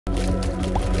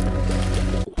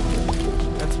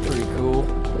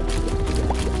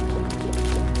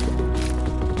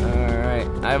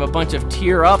I have a bunch of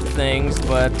tier up things,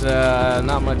 but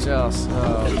not much else.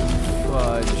 Oh,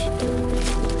 fudge.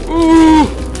 Ooh!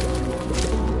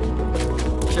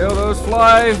 Kill those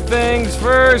fly things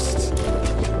first.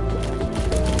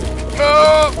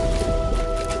 Oh!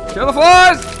 Kill the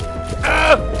flies!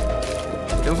 Ah!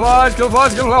 Kill the flies, kill the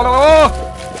flies, kill the flies!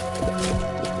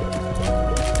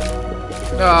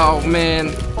 Oh man,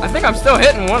 I think I'm still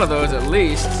hitting one of those at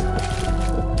least.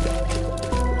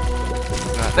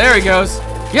 There he goes.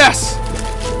 Yes!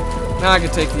 Now I can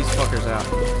take these fuckers out.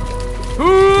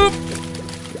 Whoop!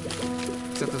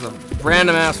 Except there's a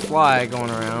random ass fly going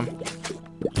around.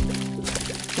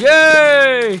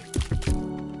 Yay!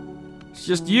 It's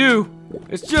just you.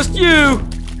 It's just you!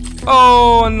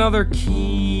 Oh, another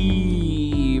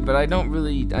key. But I don't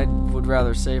really, I would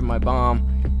rather save my bomb.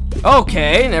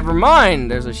 Okay, never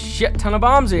mind. There's a shit ton of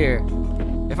bombs here.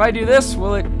 If I do this,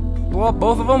 will it blow up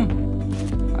both of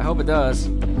them? I hope it does.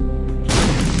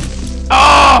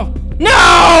 Oh!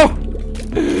 No!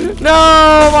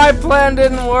 No! My plan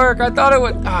didn't work. I thought it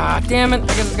would. Ah, damn it. I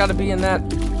guess it's got to be in that.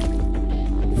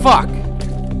 Fuck.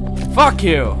 Fuck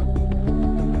you.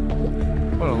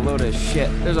 What a load of shit.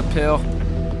 There's a pill.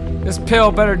 This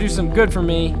pill better do some good for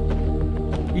me.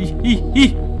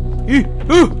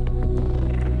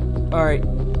 Alright.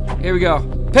 Here we go.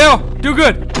 Pill! Do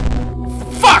good!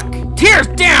 Fuck! Tears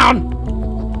down!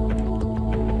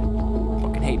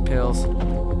 Fucking hate pills.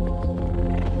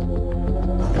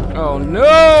 Oh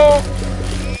no!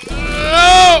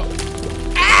 No!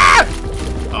 Ah!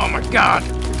 Oh my god!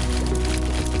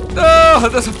 Oh,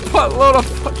 there's a buttload of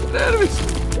fucking enemies!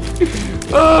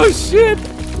 Oh shit!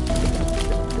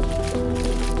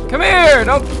 Come here!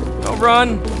 Don't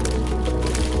run!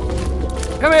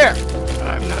 Come here!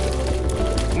 I'm not.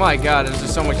 Oh my god, there's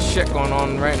just so much shit going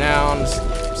on right now on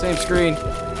the same screen.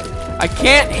 I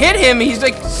can't hit him. He's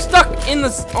like stuck in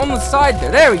on the side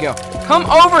there. There we go. Come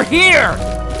over here!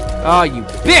 Oh, you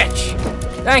bitch!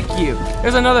 Thank you.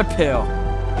 There's another pill.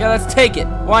 Yeah, let's take it.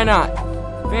 Why not?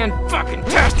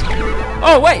 Fan-fucking-tastic!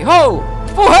 Oh, wait, ho!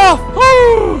 Full health!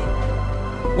 Woo!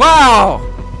 Wow!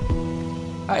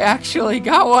 I actually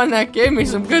got one that gave me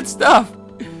some good stuff.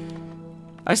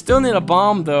 I still need a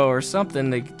bomb, though, or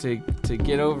something to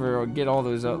get over or get all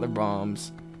those other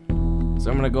bombs. So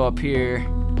I'm gonna go up here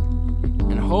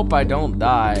and hope I don't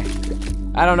die.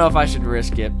 I don't know if I should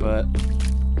risk it, but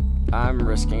I'm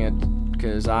risking it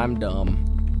because I'm dumb.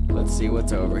 Let's see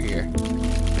what's over here.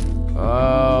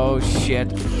 Oh,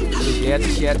 shit. Shit,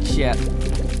 shit, shit.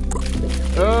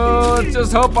 Oh, let's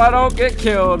just hope I don't get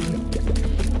killed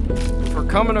for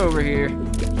coming over here.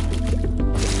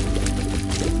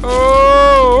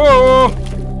 Oh!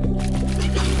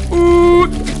 Ooh,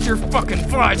 get your fucking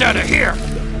flies out of here!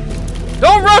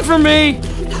 Don't run from me!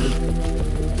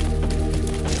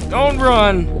 Don't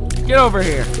run. Get over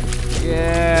here.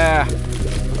 Yeah.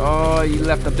 Oh, you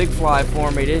left a big fly for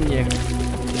me, didn't you?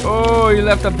 Oh, you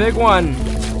left a big one.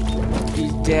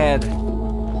 He's dead.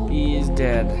 He is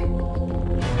dead.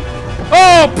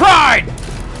 Oh, pride!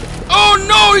 Oh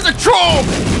no, he's a troll!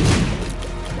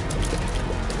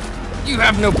 You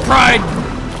have no pride.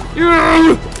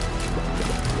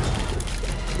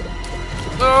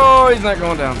 Oh, he's not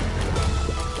going down.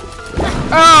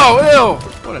 Oh, ew!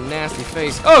 What a nasty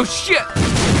face. Oh shit!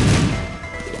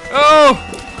 Oh!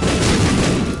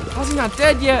 How's he not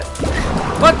dead yet?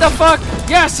 What the fuck?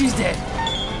 Yes, he's dead.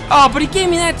 Oh, but he gave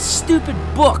me that stupid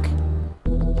book.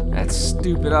 That's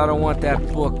stupid. I don't want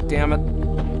that book, damn it.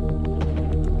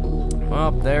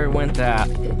 Well, there went that.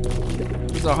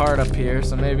 There's a heart up here,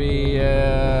 so maybe,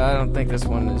 I don't think this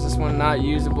one, is this one not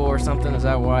usable or something? Is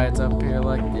that why it's up here?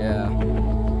 Like, yeah.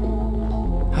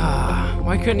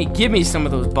 Why couldn't he give me some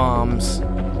of those bombs?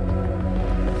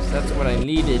 That's what I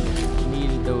needed.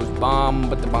 Needed those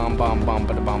bomb.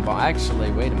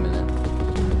 Actually, wait a minute.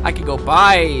 I could go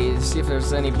buy, see if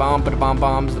there's any bombs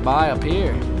to buy up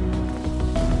here.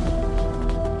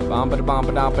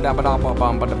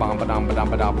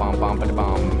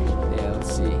 Yeah, let's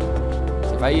see.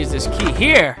 So if I use this key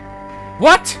here.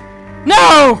 What?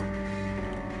 No!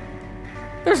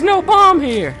 There's no bomb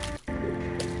here.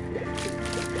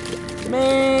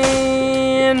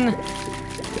 Man.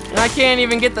 And I can't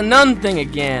even get the nun thing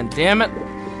again. Damn it.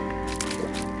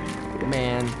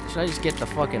 Man, should I just get the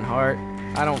fucking heart?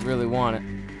 I don't really want it.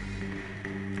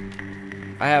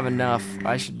 I have enough.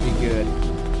 I should be good.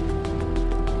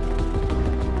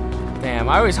 Damn,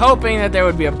 I was hoping that there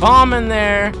would be a bomb in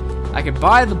there. I could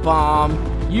buy the bomb,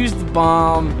 use the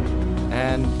bomb,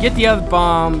 and get the other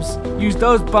bombs. Use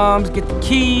those bombs, get the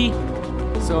key.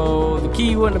 So the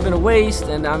key wouldn't have been a waste.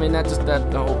 And I mean, the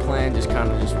whole plan just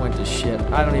kind of just went to shit.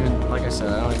 I don't even, like I said,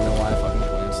 I don't even know why I fucking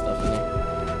planned stuff in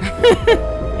there.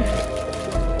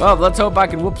 Well, let's hope I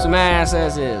can whoop some ass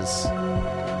as is.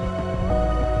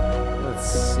 Let's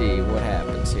see what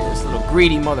happens here. This little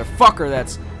greedy motherfucker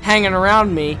that's hanging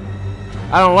around me.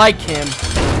 I don't like him.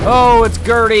 Oh, it's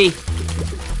Gertie.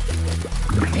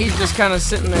 He's just kind of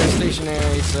sitting there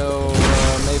stationary, so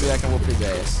maybe I can whoop his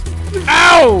ass.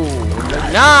 Ow!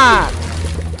 But not!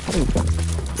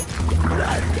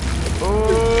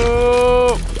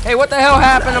 Oh! Hey, what the hell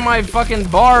happened to my fucking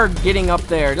bar getting up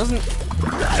there? Doesn't...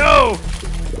 No!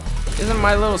 Isn't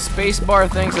my little space bar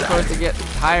thing supposed to get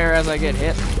higher as I get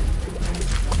hit?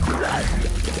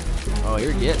 Oh,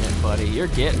 you're getting it, buddy. You're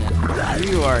getting it.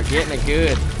 You are getting it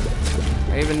good.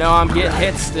 Even though I'm getting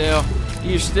hit still,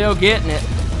 you're still getting it.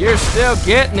 You're still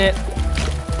getting it.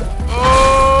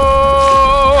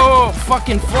 Oh,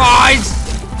 fucking flies!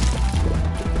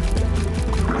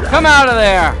 Come out of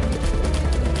there!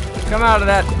 Come out of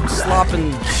that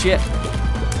slopping shit.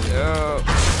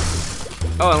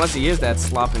 Oh, unless he is that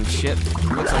slopping shit.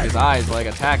 Looks like his eye's like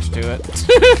attached to it.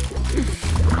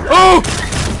 Oh!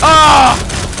 Ah!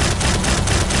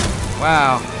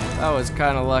 Wow, that was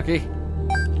kind of lucky.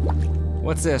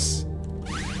 What's this?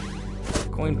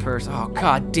 Coin purse. Oh,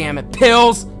 god damn it.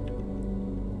 Pills!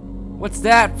 What's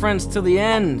that? Friends till the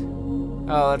end.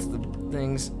 Oh, that's the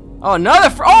things. Oh, another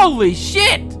holy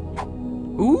shit!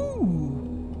 Ooh.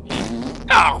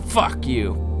 Oh, fuck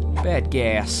you. Bad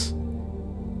gas.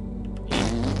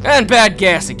 And bad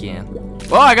gas again.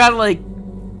 Well, I got like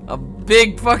a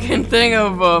big fucking thing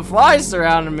of flies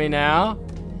surrounding me now.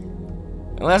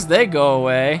 Unless they go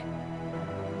away.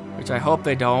 Which I hope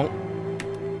they don't.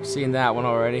 We've seen that one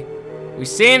already. We've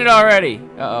seen it already.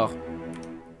 Uh-oh.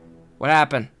 What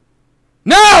happened?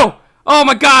 No! Oh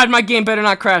my god, my game better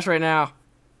not crash right now.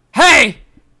 Hey!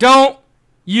 Don't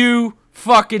you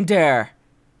fucking dare.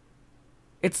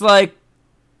 It's like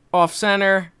off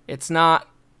center. It's not.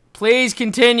 Please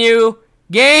continue.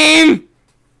 Game!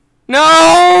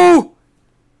 No!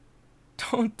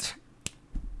 Don't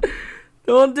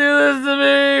do this to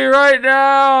me right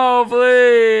now,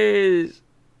 please.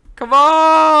 Come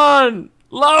on!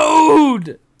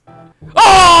 Load!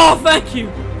 Oh, thank you!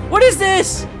 What is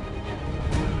this?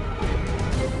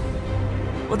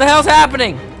 What the hell's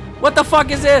happening? What the fuck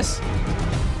is this?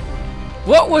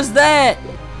 What was that?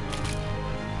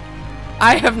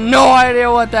 I have no idea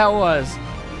what that was.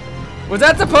 Was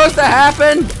that supposed to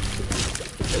happen?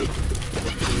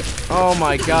 Oh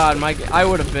my god, I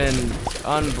would have been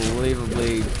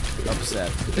unbelievably upset.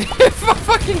 If a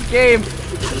fucking game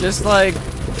just like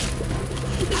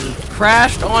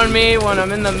crashed on me when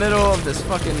I'm in the middle of this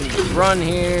fucking run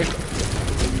here.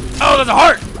 Oh, there's a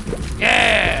heart!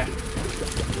 Yeah!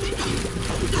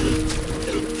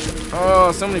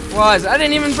 Oh, so many flies. I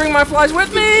didn't even bring my flies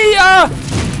with me!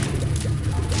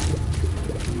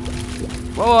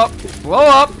 Blow up! Blow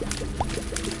up!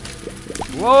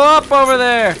 Blow up over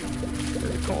there!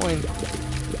 There's a coin.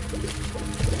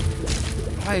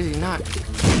 Why is he not?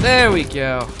 There we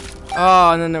go.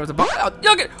 Oh, and then there was a box. Oh,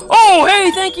 look at. Oh,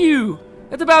 hey, thank you.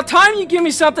 It's about time you give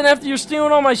me something after you're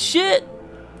stealing all my shit.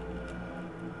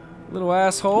 Little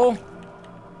asshole.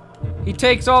 He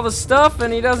takes all the stuff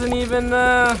and he doesn't even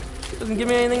doesn't give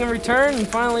me anything in return, and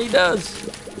finally he does.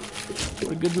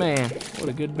 What a good man. What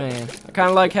a good man. I kind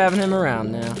of like having him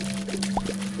around now.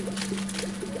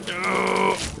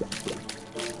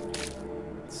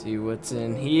 Let's see what's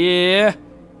in here.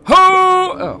 Ho!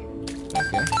 Oh,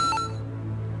 okay.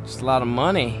 Just a lot of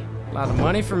money. A lot of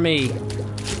money for me.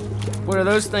 What are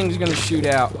those things gonna shoot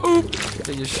out? Oop!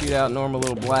 They just shoot out normal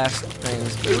little blast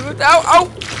things. Ow! Ow!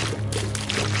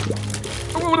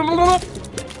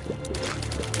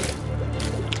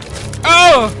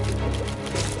 Oh!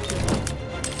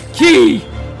 Key!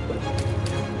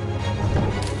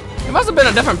 It must have been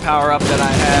a different power-up that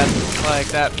I had. Like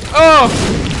that. Oh!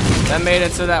 That made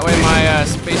it so that way my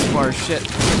spacebar shit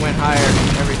went higher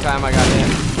every time I got in.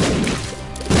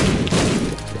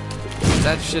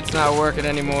 That shit's not working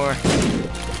anymore.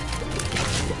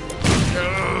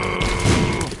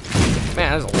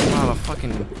 Man, there's a lot of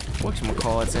fucking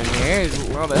whatchamacallits in here. There's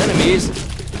a lot of enemies.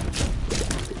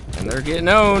 And they're getting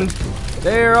owned.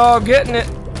 They're all getting it.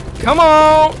 Come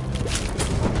on!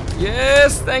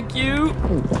 Yes, thank you.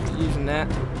 Using that.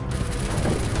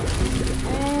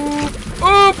 Oop!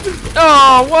 Oop!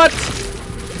 Oh, what?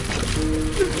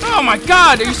 Oh my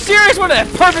god, are you serious? What, a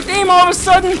perfect aim all of a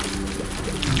sudden?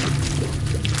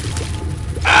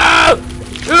 Ah!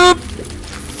 Oop!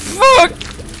 Fuck!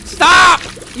 Stop!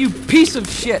 You piece of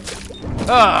shit.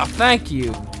 Oh, thank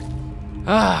you.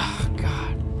 Ah,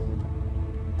 god.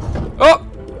 Oh!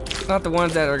 Not the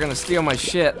ones that are gonna steal my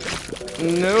shit.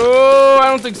 No, I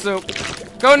don't think so.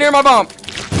 Go near my bomb.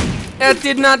 That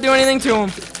did not do anything to him.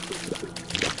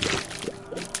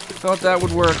 Thought that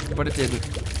would work, but it didn't.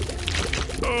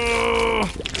 Oh,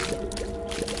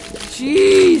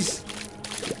 jeez.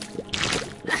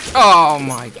 Oh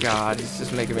my god, he's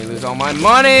just making me lose all my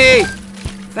money.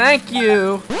 Thank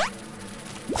you.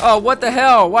 Oh, what the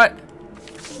hell? What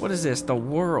is this? The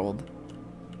world.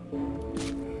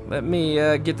 Let me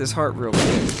get this heart real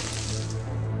quick.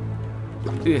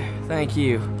 Thank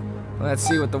you. Let's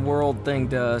see what the world thing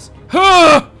does.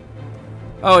 Oh,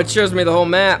 it shows me the whole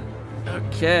map.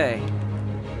 Okay.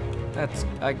 That's,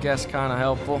 I guess, kind of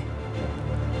helpful.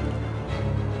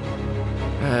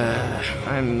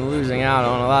 I'm losing out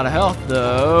on a lot of health,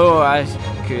 though. I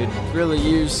could really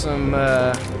use some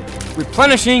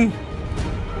replenishing.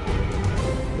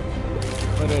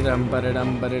 There's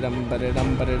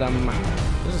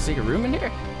a secret room in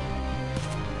here?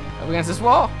 Up against this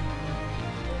wall?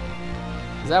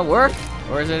 Does that work?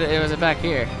 Or was it back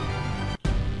here?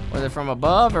 Was it from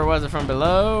above, or was it from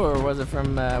below, or was it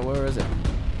from, where is it?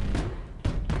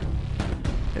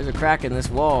 There's a crack in this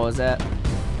wall, is that?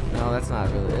 No, that's not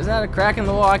really. Is that a crack in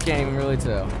the wall? I can't even really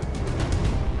tell.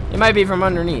 It might be from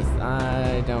underneath.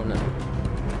 I don't know.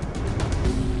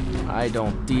 I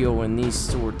don't deal in these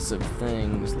sorts of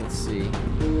things. Let's see.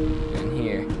 In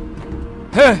here.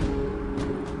 Huh!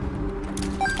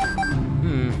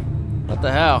 What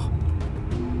the hell?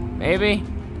 Maybe?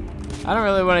 I don't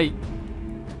really want to...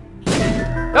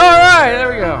 Alright, there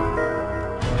we go.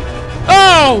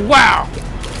 Oh, wow!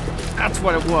 That's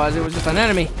what it was. It was just an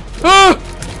enemy. Oh,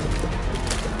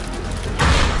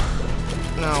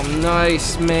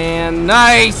 nice, man.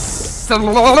 Nice!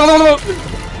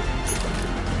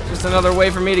 Just another way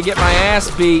for me to get my ass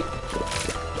beat.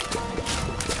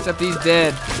 Except he's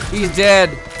dead. He's dead.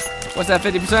 What's that,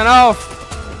 50%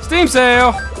 off? Steam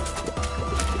sale!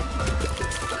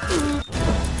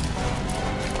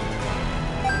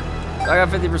 I got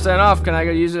 50% off. Can I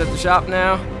go use it at the shop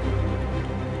now?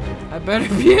 I better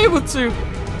be able to.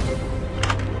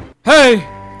 Hey!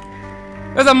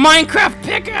 There's a Minecraft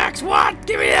pickaxe! What?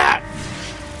 Give me that!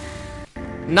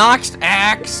 Notched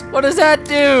axe? What does that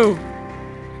do?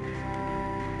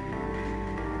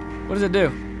 What does it do?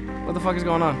 What the fuck is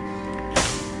going on?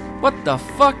 What the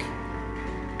fuck?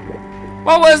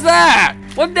 What was that?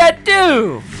 What'd that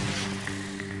do?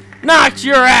 Notch,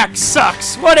 your axe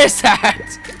sucks! What is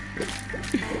that?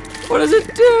 What does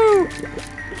it do?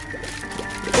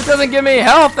 It doesn't give me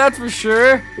health, that's for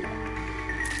sure.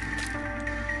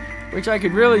 Which I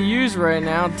could really use right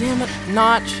now. Damn it,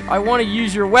 Notch. I want to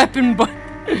use your weapon, but...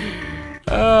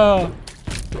 Oh.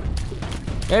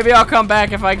 Maybe I'll come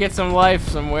back if I get some life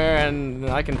somewhere and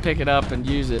I can pick it up and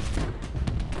use it.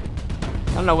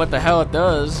 I don't know what the hell it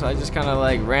does. I just kind of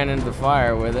like ran into the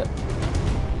fire with it.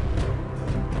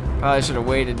 Probably should have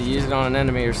waited to use it on an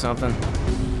enemy or something.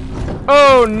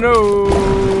 Oh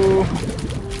no!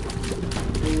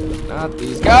 Not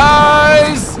these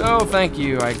guys! Oh, thank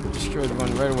you. I destroyed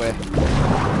one right away.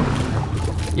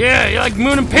 Yeah, you like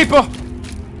mooning people?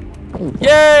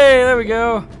 Yay! There we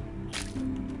go.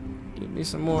 Give me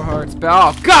some more hearts.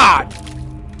 Oh, God!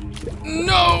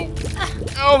 No!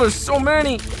 Oh, there's so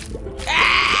many!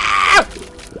 Ah!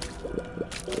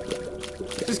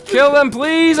 Just kill them,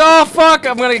 please! Oh, fuck!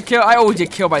 I'm gonna get killed. I always get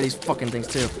killed by these fucking things,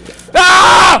 too.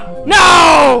 Ah!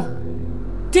 No!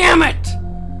 Damn it!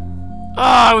 Oh,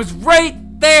 I was right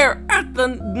there at the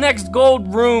next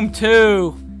gold room,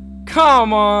 too.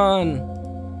 Come on.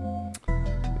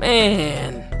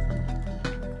 Man.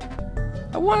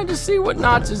 I wanted to see what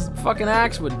Notch's fucking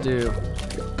axe would do.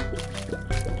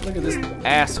 Look at this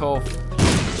asshole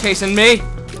chasing me.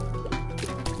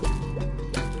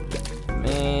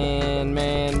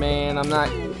 Man, I'm not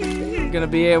gonna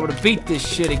be able to beat this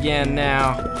shit again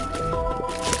now.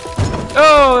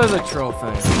 Oh, there's a troll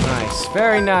thing. Nice.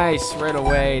 Very nice. Right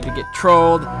away to get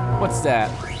trolled. What's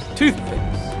that?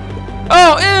 Toothpicks.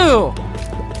 Oh, ew!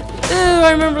 Ew,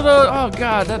 I remember those. Oh,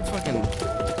 God, that fucking... Ew,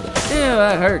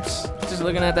 that hurts. Just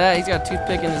looking at that, he's got a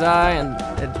toothpick in his eye and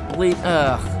it's bleed.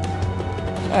 Ugh.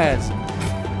 That's...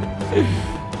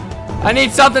 I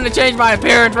need something to change my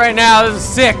appearance right now. This is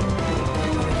sick.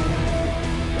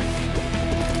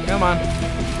 Come on.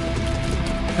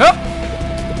 Hup!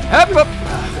 Hup, hup.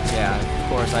 Yeah, of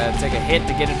course, I had to take a hit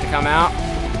to get it to come out.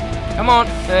 Come on.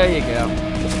 There you go.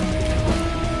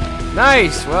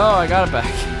 Nice. Well, I got it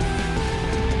back.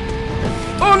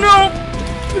 Oh, no!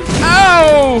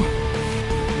 Ow!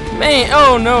 Man,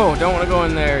 oh, no. Don't want to go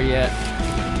in there yet.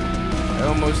 I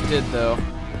almost did, though.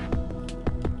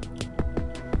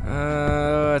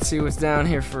 Let's see what's down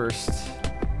here first.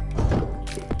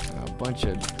 A bunch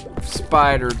of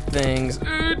spider things.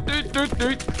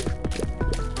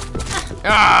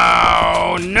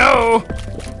 Oh, no!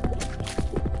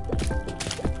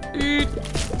 Eat.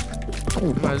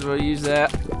 Might as well use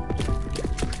that.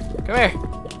 Come here.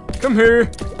 Come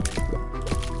here.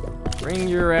 Bring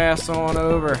your ass on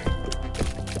over.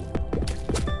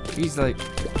 He's like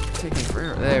taking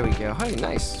forever. There we go. Hey,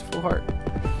 nice. Full heart.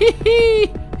 Hee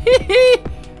hee. Hee hee.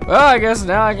 Well, I guess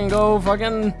now I can go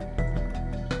fucking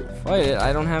fight it.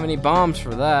 I don't have any bombs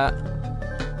for that.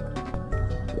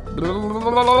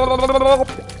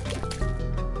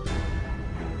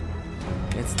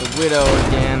 It's the widow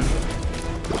again.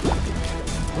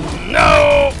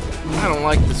 No! I don't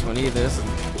like this one either. This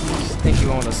is stinky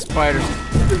one with the spiders.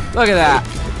 Look at that.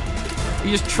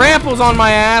 He just tramples on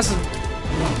my ass.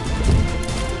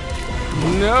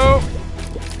 No.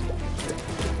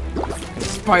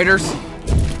 Spiders.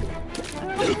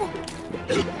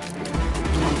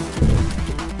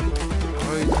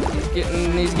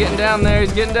 Oh, he's getting down there.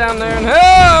 He's getting down there. And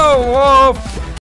oh, whoa!